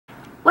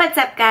What's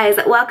up guys?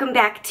 Welcome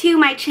back to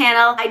my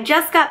channel. I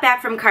just got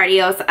back from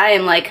cardio, so I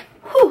am like,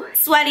 whew,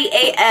 sweaty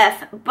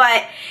AF,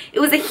 but it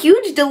was a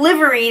huge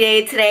delivery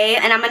day today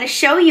and I'm gonna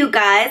show you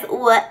guys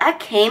what I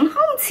came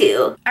home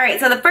to. Alright,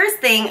 so the first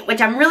thing, which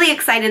I'm really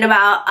excited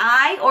about,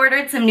 I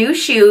ordered some new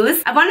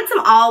shoes. I wanted some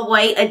all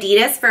white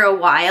Adidas for a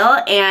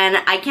while and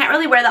I can't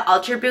really wear the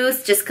Ultra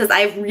Boost just because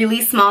I have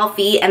really small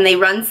feet and they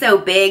run so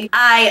big.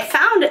 I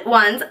found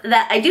ones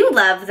that I do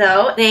love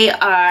though. They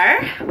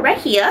are right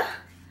here.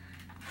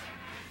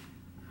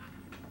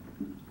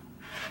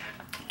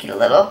 Get a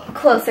little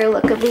closer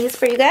look of these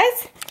for you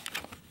guys.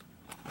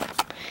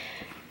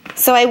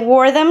 So I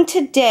wore them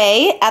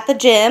today at the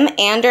gym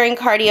and during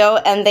cardio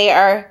and they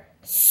are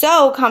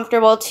so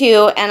comfortable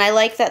too, and I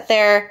like that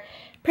they're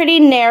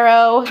pretty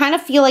narrow, kind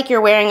of feel like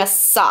you're wearing a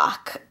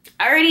sock.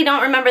 I already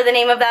don't remember the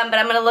name of them, but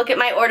I'm gonna look at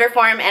my order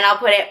form and I'll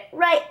put it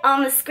right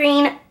on the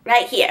screen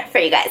right here for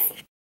you guys.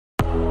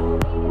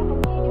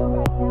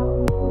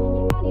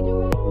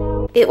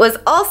 It was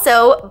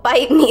also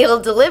bite meal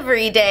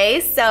delivery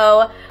day,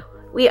 so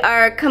we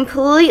are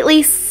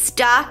completely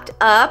stocked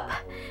up.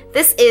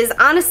 This is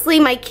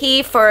honestly my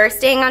key for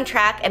staying on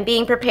track and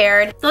being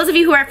prepared. Those of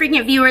you who are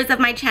frequent viewers of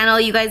my channel,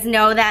 you guys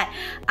know that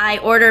I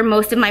order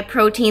most of my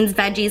proteins,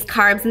 veggies,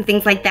 carbs, and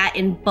things like that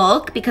in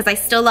bulk because I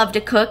still love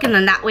to cook, and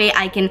then that way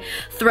I can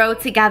throw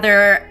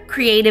together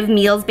creative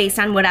meals based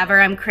on whatever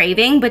I'm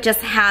craving. But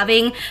just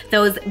having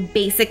those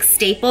basic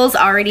staples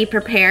already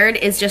prepared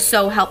is just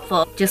so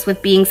helpful, just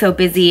with being so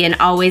busy and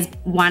always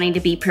wanting to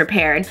be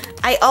prepared.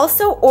 I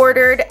also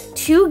ordered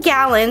 2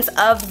 gallons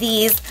of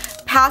these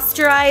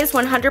pasteurized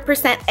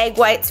 100% egg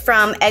whites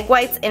from Egg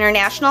Whites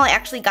International. I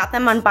actually got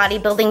them on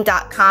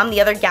bodybuilding.com.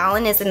 The other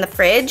gallon is in the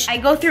fridge. I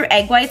go through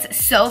egg whites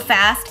so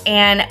fast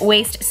and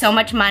waste so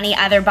much money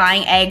either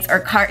buying eggs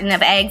or carton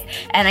of eggs,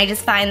 and I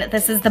just find that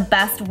this is the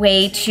best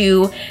way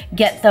to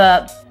get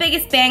the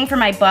biggest bang for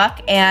my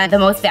buck and the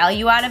most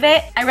value out of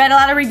it. I read a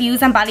lot of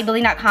reviews on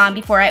bodybuilding.com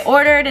before I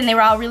ordered and they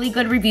were all really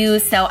good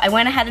reviews, so I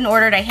went ahead and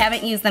ordered. I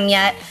haven't used them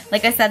yet.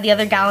 Like I said, the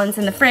other gallon's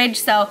in the fridge,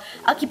 so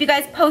I'll keep you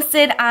guys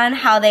posted on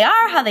how they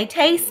are, how they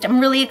taste. I'm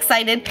really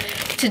excited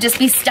to just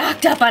be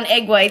stocked up on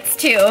egg whites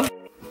too.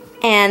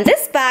 And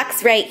this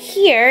box right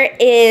here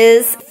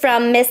is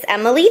from Miss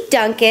Emily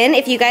Duncan.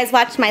 If you guys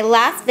watched my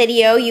last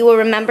video, you will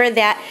remember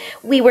that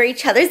we were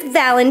each other's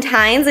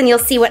Valentines, and you'll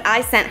see what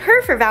I sent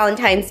her for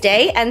Valentine's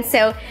Day. And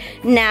so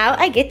now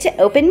I get to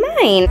open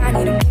mine. I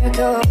need a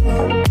miracle.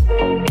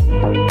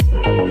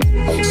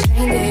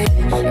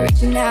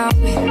 Reaching out,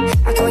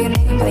 I call your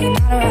name, but you're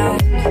not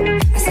around.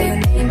 I say your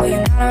name, but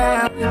you're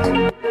not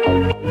around.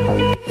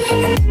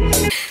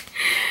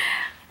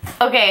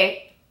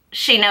 Okay,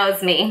 she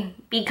knows me.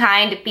 Be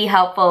kind, be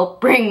helpful,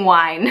 bring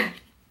wine.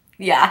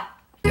 Yeah.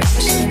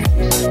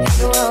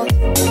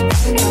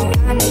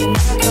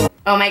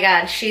 Oh my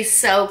god, she's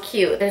so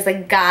cute. There's a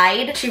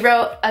guide. She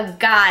wrote a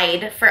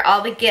guide for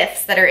all the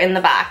gifts that are in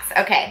the box.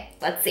 Okay,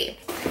 let's see.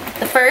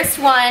 The first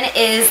one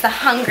is the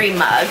Hungry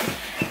mug.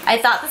 I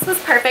thought this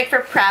was perfect for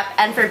prep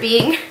and for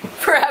being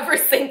forever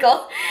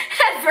single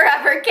and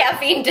forever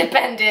caffeine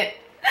dependent.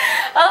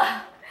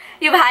 Oh,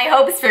 you have high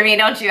hopes for me,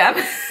 don't you, Em?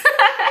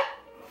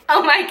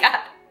 Oh my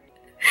god.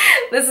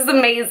 This is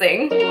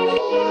amazing.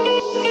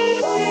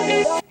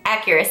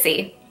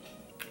 Accuracy.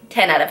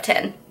 10 out of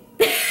 10.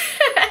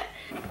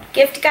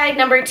 Gift guide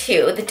number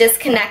 2, the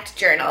Disconnect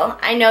Journal.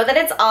 I know that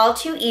it's all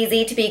too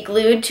easy to be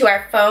glued to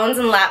our phones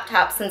and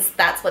laptops since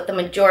that's what the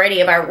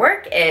majority of our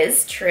work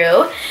is,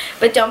 true.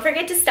 But don't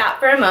forget to stop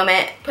for a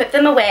moment, put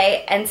them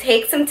away, and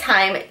take some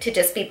time to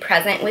just be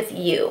present with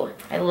you.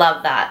 I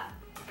love that.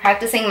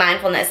 Practicing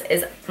mindfulness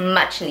is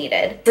much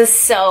needed. This is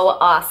so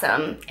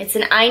awesome. It's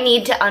an I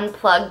need to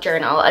unplug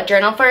journal, a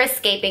journal for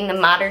escaping the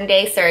modern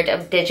day surge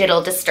of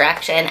digital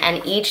distraction,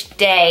 and each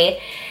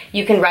day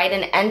you can write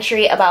an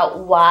entry about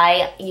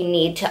why you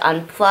need to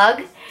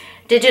unplug.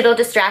 Digital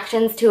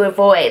distractions to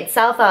avoid: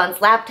 cell phones,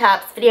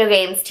 laptops, video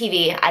games,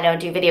 TV. I don't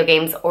do video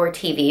games or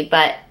TV,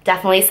 but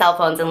definitely cell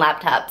phones and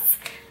laptops.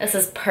 This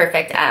is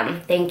perfect,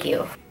 Em. Thank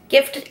you.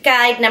 Gift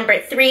guide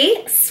number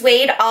 3,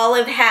 suede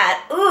olive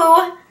hat.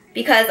 Ooh,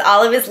 because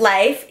olive is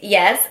life,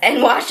 yes,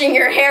 and washing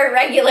your hair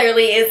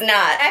regularly is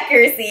not.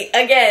 Accuracy,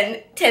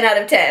 again, 10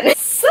 out of 10.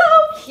 So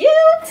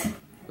cute.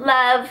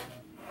 Love.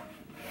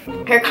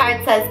 Her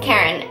card says,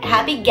 Caryn,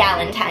 happy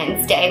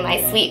Galentine's Day,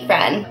 my sweet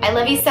friend. I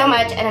love you so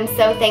much and I'm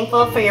so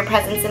thankful for your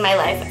presence in my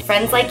life.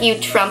 Friends like you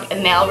trump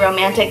male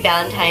romantic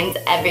Valentines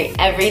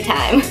every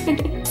time.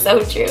 So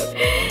true.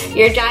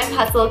 Your drive,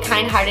 hustle,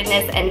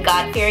 kind-heartedness, and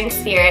God-fearing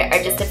spirit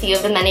are just a few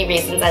of the many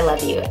reasons I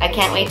love you. I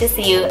can't wait to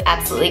see you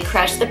absolutely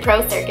crush the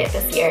pro circuit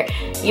this year.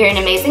 You're an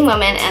amazing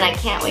woman and I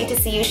can't wait to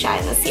see you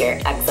shine this year.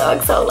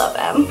 XOXO, love,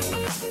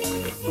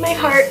 Em. My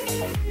heart.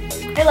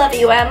 I love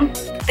you, Em.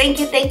 Thank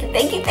you, thank you,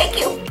 thank you, thank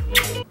you.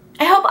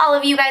 I hope all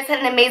of you guys had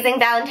an amazing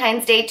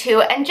Valentine's Day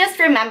too, and just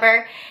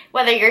remember,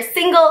 Whether you're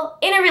single,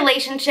 in a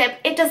relationship,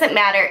 it doesn't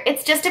matter.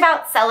 It's just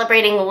about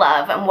celebrating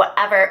love and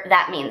whatever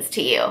that means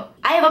to you.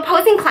 I have a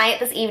posing client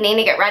this evening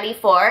to get ready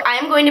for.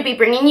 I'm going to be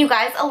bringing you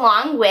guys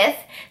along with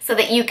so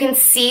that you can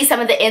see some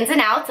of the ins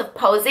and outs of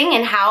posing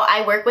and how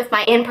I work with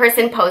my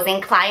in-person posing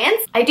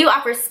clients. I do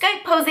offer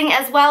Skype posing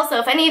as well, so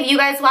if any of you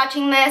guys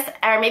watching this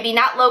are maybe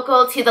not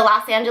local to the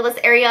Los Angeles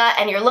area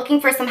and you're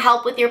looking for some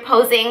help with your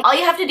posing, all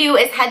you have to do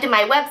is head to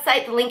my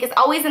website. The link is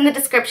always in the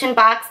description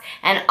box,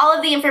 and all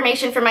of the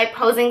information for my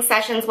posing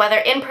sessions, whether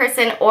in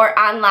person or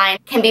online,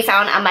 can be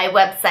found on my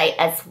website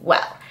as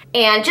well.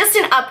 And just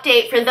an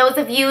update for those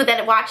of you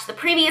that watched the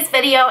previous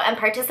video and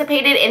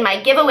participated in my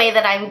giveaway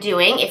that I'm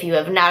doing. If you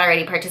have not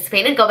already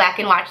participated, go back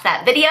and watch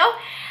that video.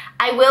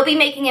 I will be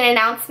making an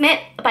announcement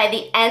by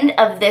the end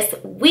of this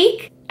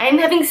week. I'm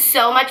having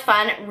so much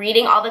fun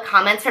reading all the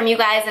comments from you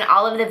guys and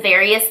all of the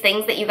various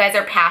things that you guys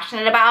are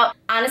passionate about.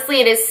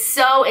 Honestly, it is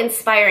so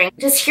inspiring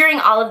just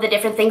hearing all of the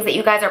different things that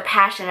you guys are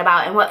passionate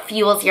about and what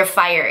fuels your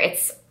fire.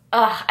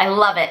 I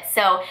love it.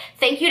 So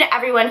thank you to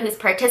everyone who's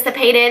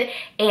participated,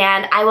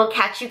 and I will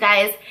catch you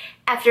guys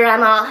after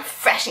I'm all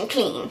fresh and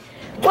clean.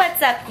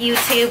 What's up,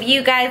 YouTube?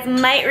 You guys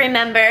might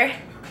remember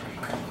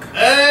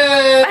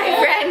my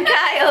friend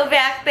Kyle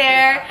back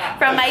there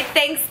from my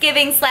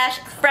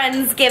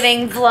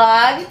Thanksgiving/Friendsgiving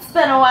vlog. It's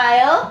been a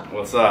while.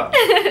 What's up?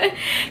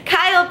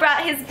 Kyle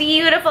brought his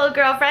beautiful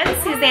girlfriend,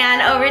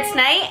 Suzanne, over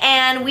tonight,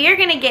 and we are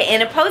gonna get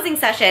in a posing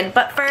session.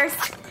 But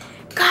first,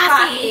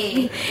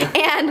 coffee.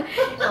 And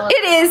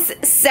it is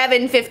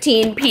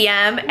 7:15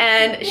 p.m.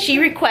 and she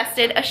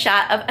requested a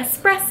shot of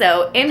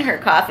espresso in her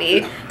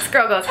coffee. This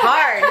girl goes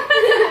hard.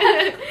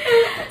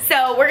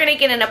 So we're gonna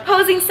get in a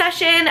posing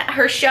session.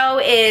 Her show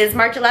is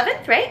March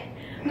 11th, right?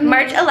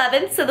 March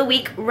 11th, so the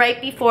week right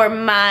before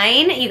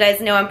mine. You guys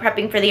know I'm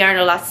prepping for the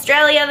Arnold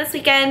Australia this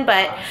weekend,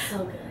 but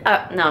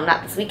no,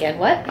 not this weekend.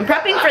 What? I'm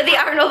prepping for the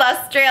Arnold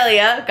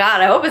Australia.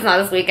 God, I hope it's not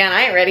this weekend.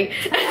 I ain't ready.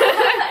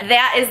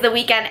 That is the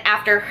weekend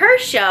after her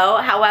show.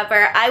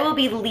 However, I will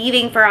be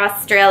leaving for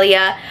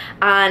Australia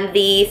on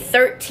the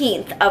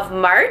 13th of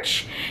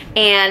March.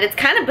 And it's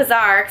kind of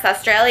bizarre because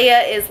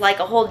Australia is like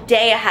a whole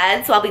day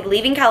ahead. So I'll be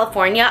leaving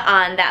California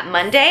on that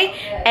Monday.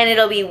 And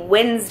it'll be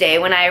Wednesday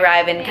when I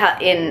arrive in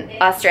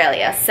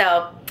Australia.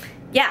 So,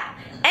 yeah.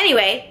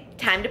 Anyway,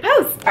 time to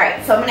pose. All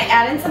right, so I'm gonna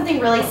add in something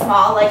really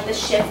small, like the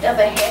shift of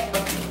a hip.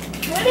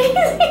 What is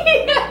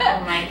it?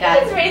 Oh my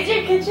God. Just raise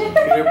your kitchen.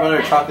 Peanut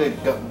butter chocolate.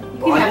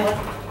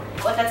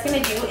 What that's gonna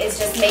do is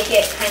just make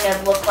it kind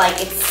of look like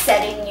it's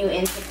setting you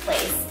into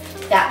place.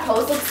 That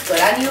pose looks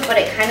good on you, but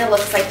it kind of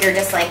looks like you're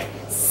just like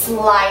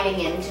sliding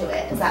into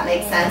it. Does that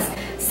make sense?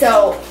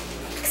 So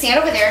stand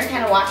over there and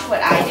kind of watch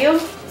what I do.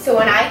 So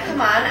when I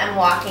come on, I'm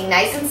walking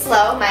nice and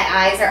slow. My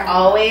eyes are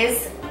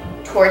always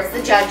towards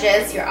the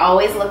judges. You're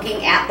always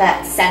looking at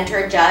that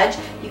center judge.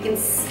 You can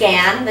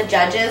scan the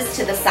judges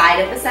to the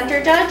side of the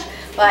center judge,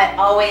 but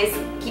always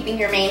keeping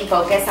your main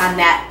focus on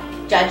that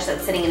judge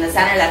that's sitting in the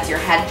center. That's your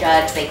head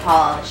judge. They call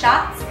all the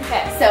shots.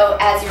 Okay. So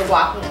as you're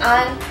walking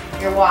on,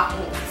 you're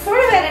walking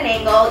sort of at an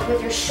angle with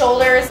your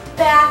shoulders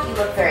back. You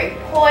look very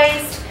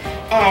poised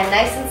and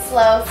nice and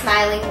slow,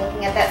 smiling,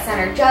 looking at that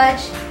center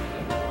judge.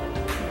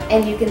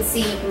 And you can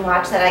see, you can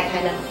watch that I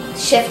kind of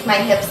shift my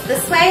hips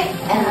this way,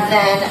 and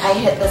then I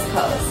hit this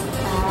pose.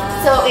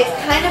 So it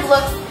kind of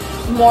looks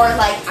more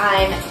like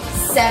I'm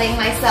setting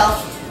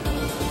myself,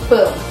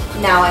 boom,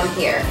 now I'm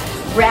here,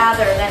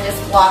 rather than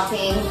just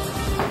walking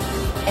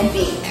and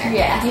being there.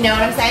 Yeah. You know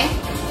what I'm saying?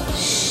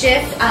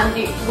 Shift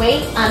onto,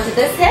 weight onto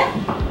this hip,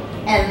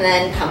 and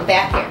then come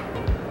back here.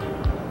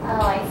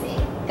 Oh, I see.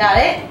 Got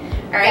it?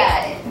 All right.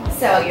 Got it.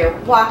 So you're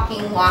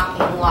walking,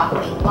 walking,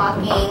 walking,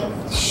 walking,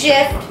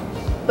 shift,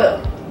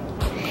 boom.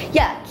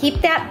 Yeah,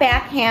 keep that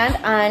back hand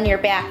on your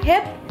back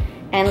hip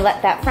and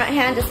let that front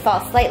hand just fall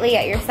slightly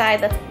at your side.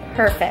 That's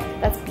perfect.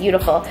 That's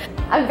beautiful.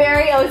 I'm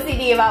very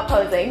OCD about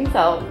posing,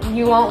 so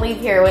you won't leave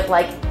here with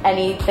like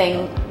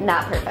anything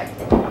not perfect.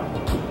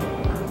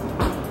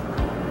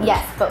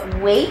 Yes, but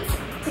wait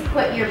to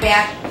put your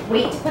back,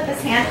 wait to put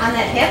this hand on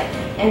that hip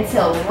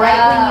until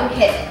right when you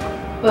hit it.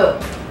 Boom.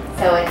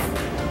 So it's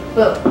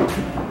boom.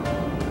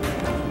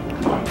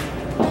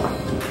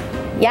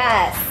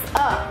 Yes.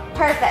 Oh,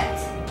 perfect.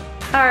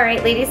 All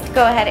right, ladies,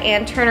 go ahead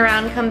and turn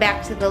around and come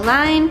back to the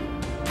line.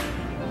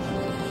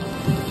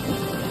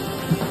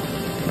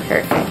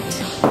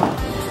 Perfect.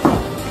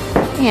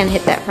 And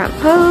hit that front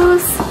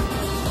pose.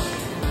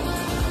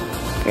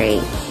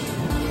 Great.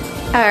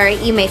 All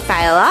right, you may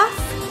file off,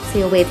 so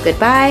you'll wave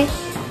goodbye.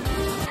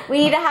 We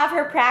need to have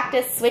her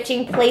practice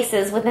switching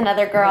places with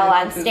another girl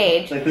on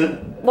stage. Like this?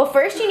 Well,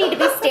 first you need to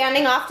be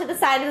standing off to the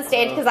side of the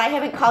stage because I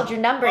haven't called your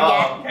number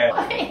yet.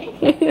 Okay.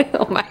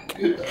 Oh my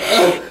God.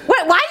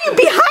 What? Why are you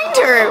behind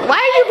her? Why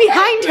are you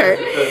behind her?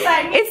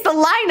 It's the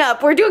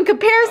lineup. We're doing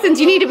comparisons.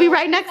 You need to be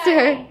right next to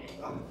her.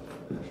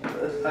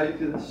 How do you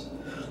do this?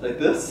 Like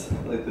this?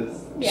 Like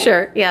this? Yeah.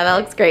 Sure. Yeah, that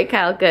looks great,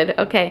 Kyle. Good.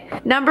 Okay.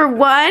 Number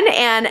 1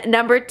 and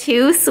number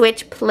 2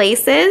 switch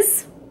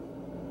places.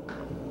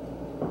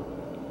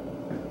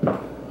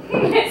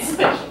 You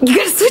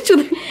gotta switch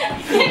with her.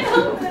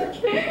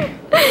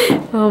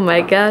 Oh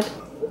my god.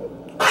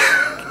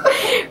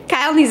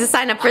 Kyle needs to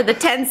sign up for the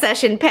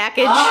 10-session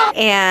package,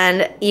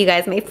 and you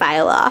guys may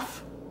file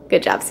off.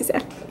 Good job,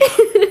 Suzanne.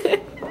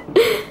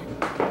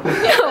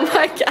 Oh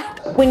my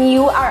god. When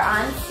you are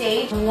on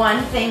stage,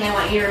 one thing I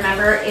want you to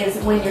remember is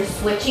when you're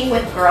switching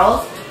with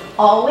girls,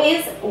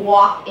 always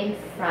walk in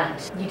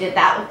front. You did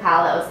that with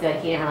Kyle, that was good.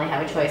 He didn't really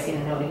have a choice, he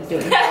didn't know what he was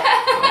doing.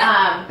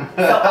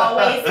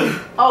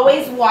 So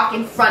always walk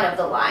in front of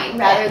the line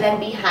rather than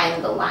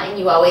behind the line.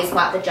 You always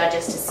want the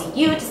judges to see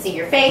you, to see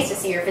your face, to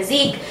see your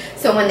physique.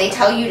 So when they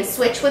tell you to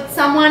switch with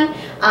someone,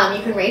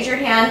 you can raise your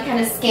hand, kind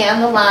of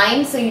scan the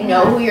line so you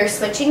know who you're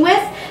switching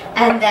with,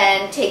 and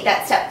then take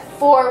that step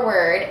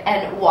forward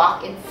and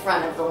walk in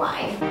front of the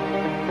line.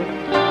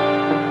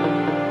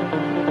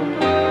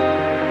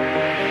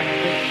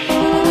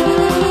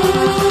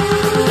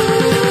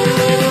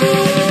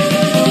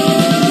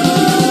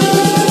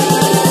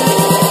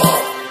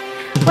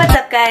 What's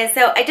up, guys?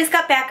 So I just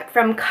got back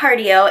from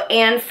cardio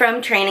and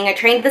from training. I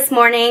trained this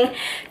morning,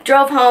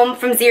 drove home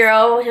from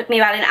 0, it took me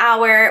about an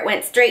hour,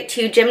 went straight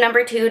to gym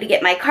number 2 to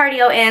get my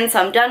cardio in. So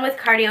I'm done with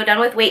cardio, done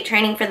with weight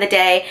training for the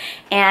day.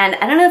 And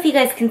I don't know if you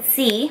guys can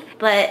see,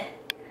 but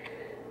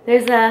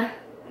there's a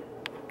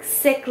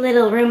sick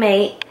little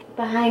roommate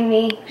behind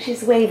me.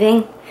 She's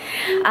waving.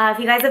 If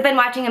you guys have been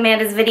watching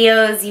Amanda's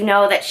videos, you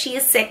know that she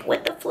is sick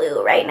with the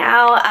flu right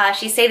now.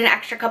 She stayed an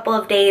extra couple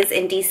of days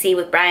in DC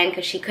with Brian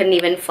because she couldn't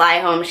even fly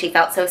home. She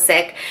felt so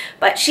sick.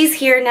 But she's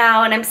here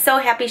now, and I'm so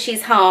happy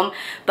she's home.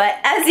 But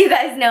as you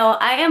guys know,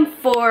 I am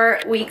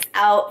 4 weeks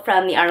out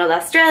from the Arnold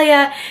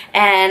Australia,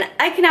 and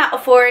I cannot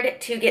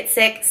afford to get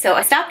sick. So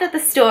I stopped at the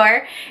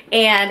store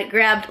and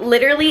grabbed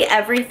literally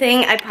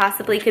everything I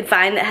possibly could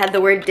find that had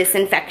the word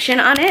disinfection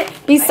on it.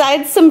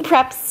 Besides some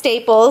prep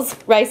staples,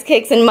 rice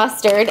cakes and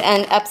mustard,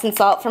 and Epsom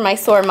salt for my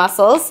sore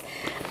muscles,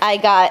 I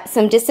got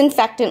some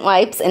disinfectant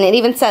wipes, and it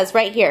even says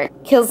right here,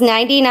 kills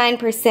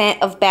 99%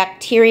 of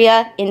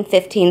bacteria in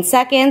 15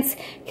 seconds,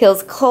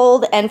 kills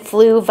cold and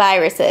flu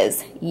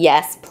viruses.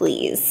 Yes,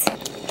 please.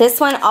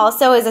 This one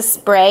also is a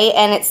spray,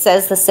 and it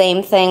says the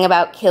same thing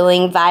about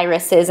killing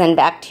viruses and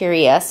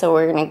bacteria, so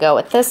we're gonna go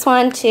with this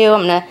one too.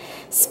 I'm gonna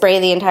spray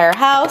the entire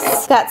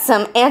house. Got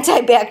some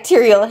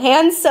antibacterial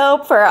hand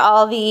soap for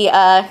all the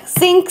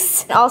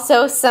sinks.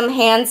 Also some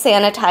hand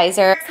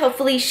sanitizer.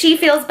 Hopefully she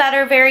feels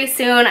better very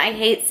soon. I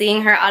hate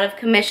seeing her out of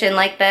commission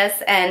like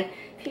this, and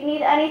if you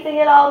need anything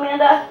at all,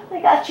 Amanda, I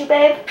got you,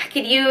 babe. I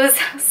could use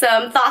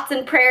some thoughts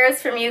and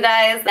prayers from you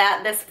guys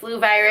that this flu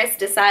virus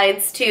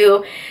decides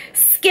to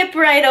skip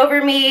right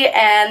over me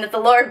and that the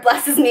Lord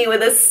blesses me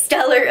with a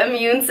stellar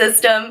immune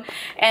system.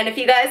 And if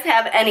you guys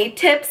have any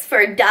tips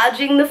for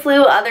dodging the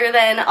flu other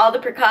than all the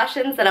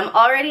precautions that I'm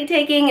already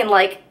taking and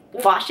like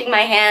washing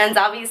my hands,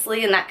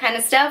 obviously, and that kind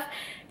of stuff,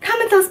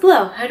 comment those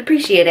below. I'd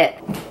appreciate it.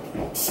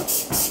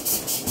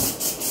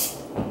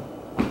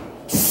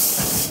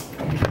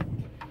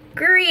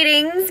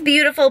 Greetings,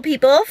 beautiful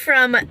people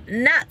from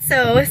not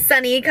so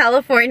sunny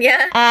California.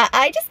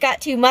 I just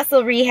got to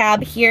muscle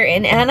rehab here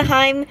in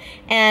Anaheim,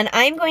 and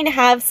I'm going to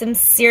have some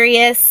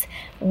serious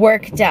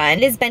work done.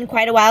 It has been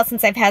quite a while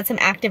since I've had some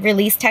active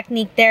release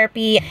technique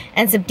therapy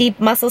and some deep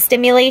muscle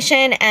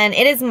stimulation, and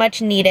it is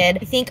much needed.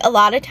 I think a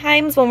lot of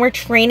times when we're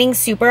training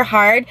super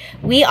hard,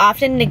 we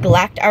often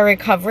neglect our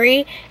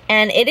recovery,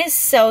 and it is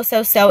so,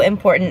 so, so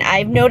important.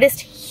 I've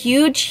noticed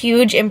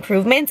huge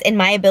improvements in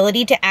my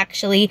ability to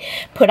actually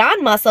put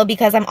on muscle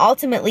because I'm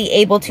ultimately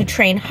able to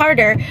train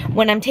harder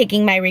when I'm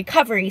taking my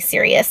recovery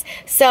serious.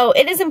 So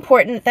it is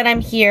important that I'm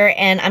here,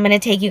 and I'm gonna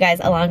take you guys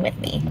along with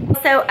me.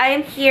 So I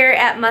am here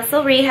at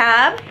Muscle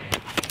Rehab.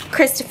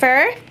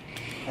 Christopher,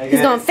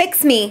 he's gonna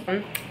fix me.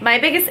 My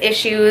biggest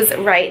issues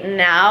right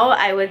now,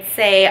 I would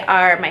say,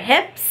 are my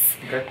hips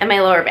and my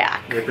lower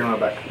back. Your lower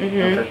back.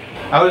 Okay.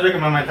 I always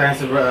recommend my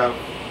clients to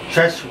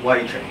stretch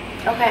while you train.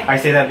 Okay. I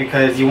say that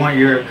because you want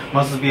your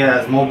muscles to be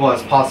as mobile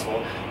as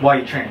possible while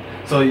you train.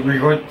 So you're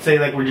going to say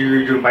like when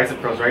you're doing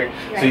bicep curls, right?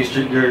 So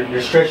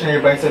you're stretching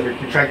your bicep, you're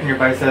contracting your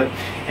bicep,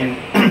 and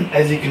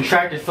as you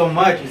contract it so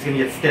much, it's gonna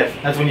get stiff.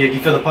 That's when you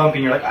feel the pump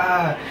and you're like,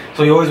 ah.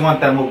 So you always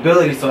want that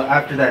mobility. So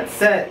after that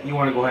set, you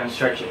want to go ahead and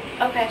stretch it.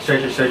 Okay.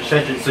 Stretch it.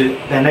 So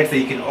the next day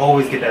you can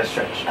always get that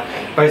stretch.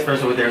 Okay. Vice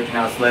versa with everything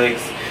else,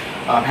 legs.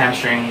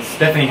 Hamstrings,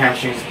 definitely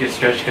hamstrings get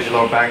stretched because your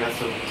lower back, that's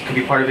what could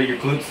be part of it. Your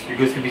glutes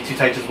could be too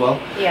tight as well.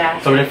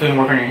 Yeah. So we're definitely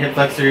working on your hip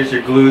flexors,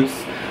 your glutes,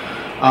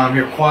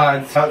 your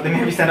quads. Let me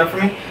have you stand up for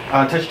me.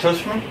 Touch your toes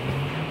for me.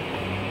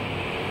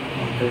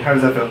 Okay. How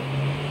does that feel?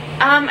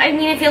 I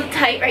mean, I feel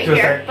tight right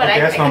here, but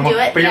I can do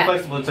it. But you're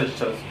flexible to touch your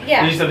toes.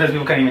 Yeah. Usually sometimes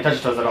people can't even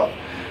touch your toes at all.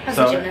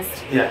 I'm a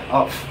gymnast. Yeah.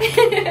 Oh.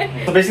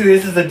 So basically,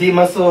 this is the deep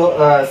muscle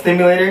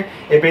stimulator.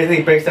 It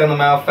basically breaks down the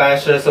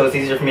myofascia, so it's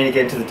easier for me to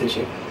get into the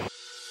tissue.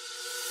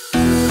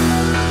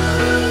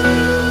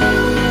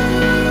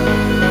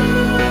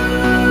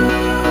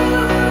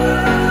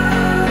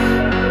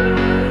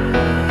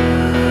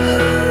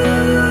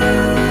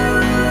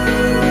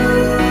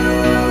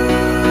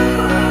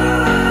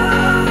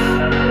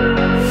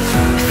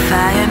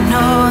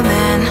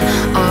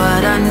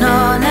 What I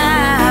know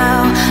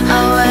now, I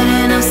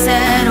wouldn't have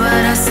said what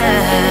I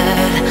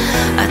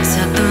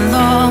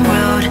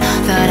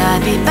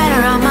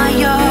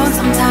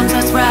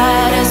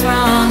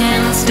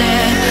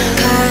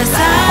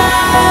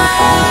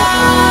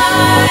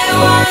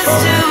was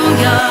too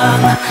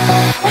young,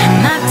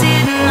 and I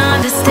didn't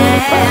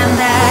understand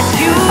that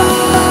you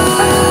were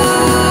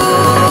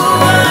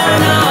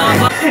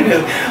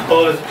no.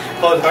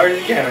 Hold as hard as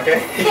you can, okay?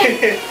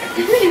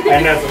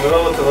 And that's a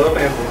little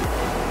painful.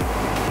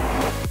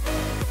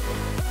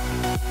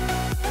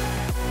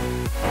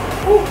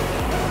 Woo.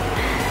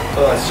 So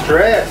that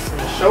stress in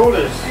the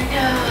shoulders. I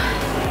know.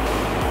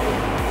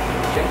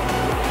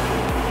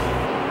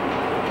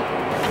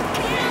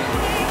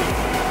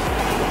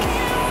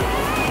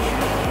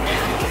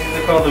 These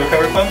are called the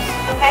recovery pumps.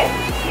 Okay.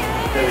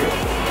 There we go.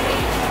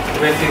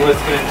 Basically what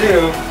it's going to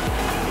do,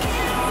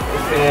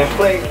 it's going to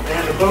inflate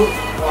the boot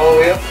all the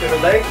way up to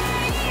her leg.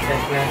 And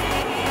it's going to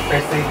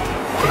basically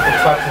take the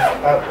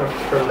toxins out of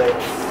her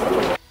legs.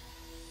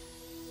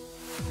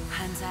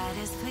 Hindsight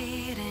is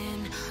fleeting,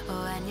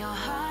 when your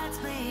heart's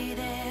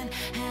bleeding,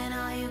 and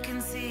all you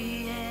can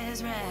see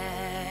is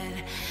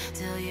red.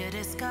 Till you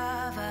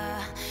discover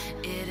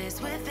it is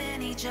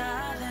within each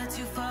other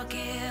to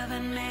forgive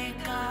and make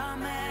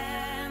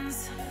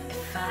amends.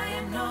 If I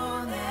had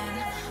known then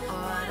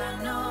what I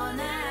know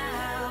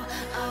now,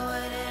 I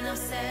wouldn't have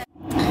said.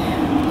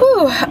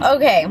 Whew,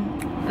 okay.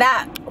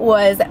 That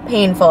was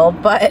painful,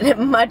 but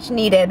much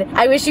needed.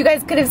 I wish you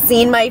guys could have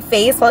seen my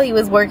face while he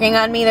was working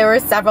on me. There were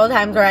several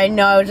times where I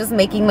know I was just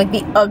making like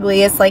the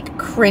ugliest, like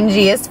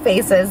cringiest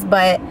faces,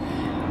 but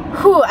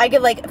whew, I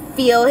could like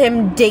feel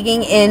him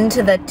digging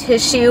into the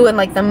tissue and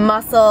like the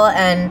muscle.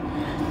 And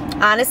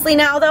honestly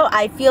now though,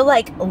 I feel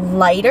like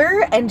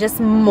lighter and just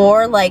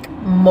more like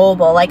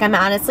mobile. Like I'm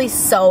honestly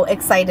so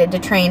excited to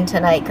train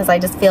tonight because I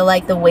just feel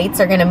like the weights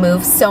are gonna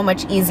move so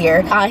much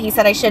easier. He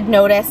said I should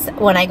notice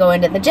when I go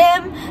into the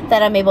gym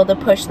that I'm able to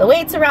push the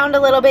weights around a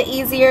little bit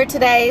easier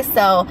today.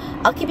 So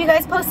I'll keep you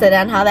guys posted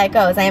on how that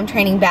goes. I am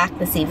training back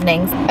this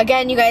evening.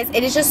 Again, you guys,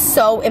 it is just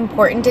so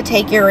important to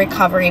take your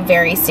recovery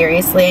very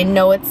seriously. I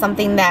know it's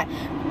something that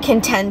can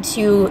tend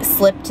to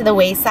slip to the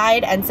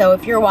wayside, and so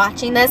if you're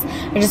watching this,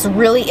 I just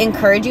really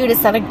encourage you to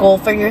set a goal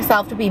for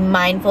yourself to be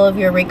mindful of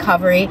your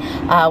recovery,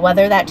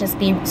 whether that just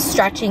be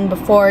stretching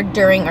before,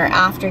 during, or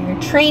after your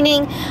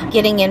training,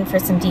 getting in for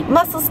some deep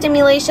muscle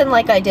stimulation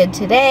like I did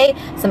today,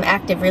 some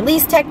active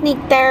release technique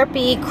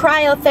therapy,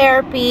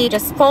 cryotherapy,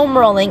 just foam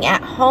rolling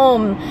at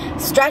home,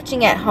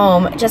 stretching at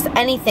home, just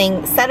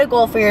anything. Set a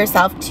goal for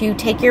yourself to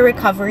take your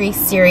recovery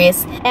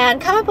serious,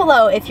 and comment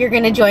below if you're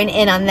going to join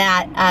in on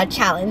that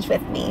challenge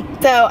with me.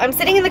 So I'm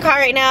sitting in the car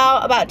right now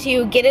about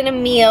to get in a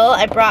meal.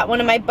 I brought one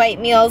of my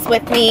bite meals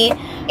with me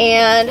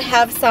and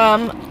have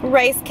some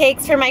rice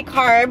cakes for my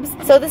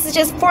carbs. So this is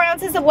just 4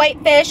 ounces of white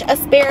fish,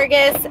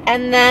 asparagus,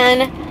 and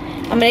then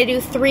I'm gonna do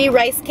 3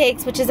 rice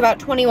cakes, which is about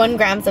 21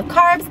 grams of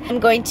carbs.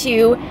 I'm going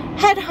to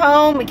head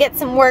home, get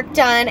some work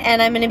done,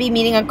 and I'm gonna be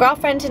meeting a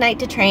girlfriend tonight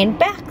to train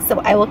back. So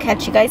I will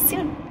catch you guys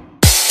soon.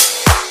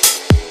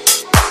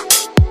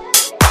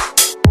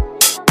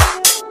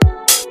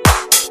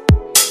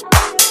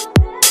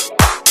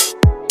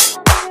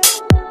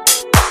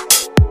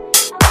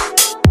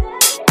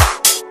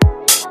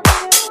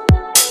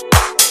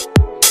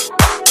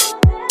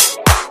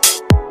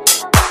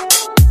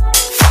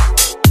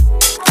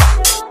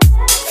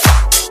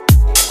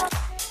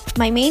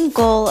 My main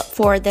goal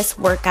for this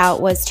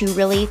workout was to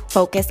really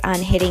focus on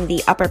hitting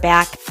the upper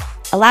back.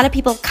 A lot of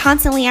people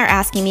constantly are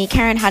asking me,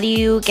 Caryn, how do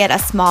you get a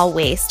small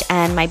waist?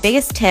 And my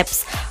biggest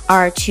tips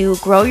are to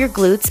grow your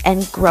glutes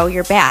and grow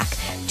your back.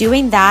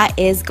 Doing that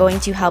is going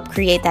to help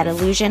create that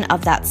illusion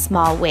of that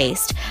small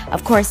waist.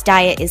 Of course,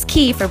 diet is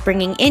key for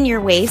bringing in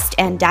your waist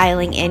and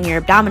dialing in your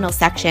abdominal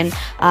section,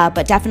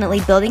 but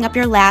definitely building up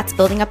your lats,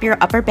 building up your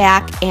upper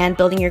back, and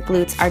building your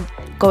glutes are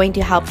going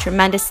to help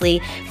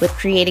tremendously with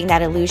creating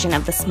that illusion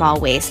of the small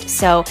waist.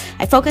 So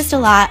I focused a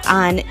lot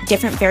on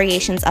different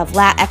variations of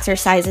lat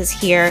exercises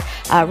here,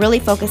 really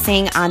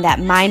focusing on that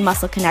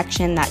mind-muscle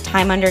connection, that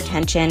time under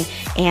tension,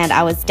 and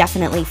I was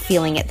definitely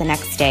feeling it the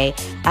next day.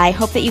 I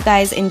hope that you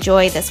guys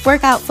enjoy this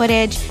workout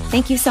footage.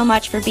 Thank you so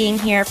much for being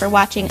here, for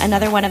watching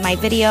another one of my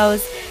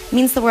videos. It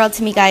means the world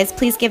to me, guys.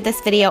 Please give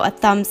this video a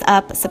thumbs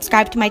up,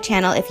 subscribe to my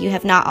channel if you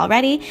have not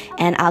already,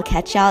 and I'll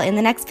catch y'all in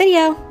the next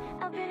video.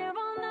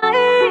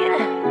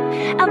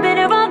 I've been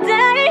here all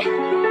day,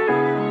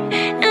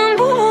 and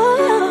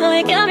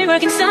boy, got me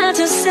working side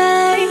to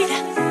side.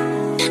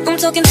 I'm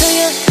talking to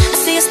you, I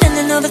see you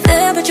standing over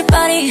there with your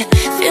body,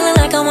 feeling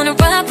like I wanna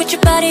rock with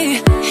your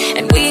body,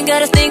 and we ain't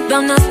gotta think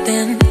about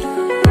nothing.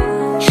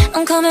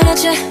 I'm coming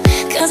at you,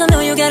 cause I know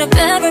you got a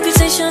bad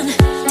reputation.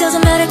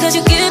 Doesn't matter cause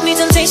you give me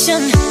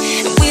temptation,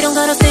 and we don't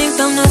gotta think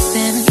about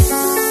nothing.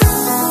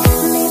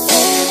 These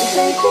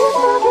places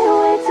talking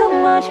way too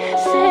much,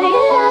 saying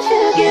I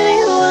should give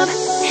you up.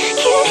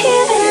 Can't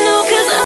hear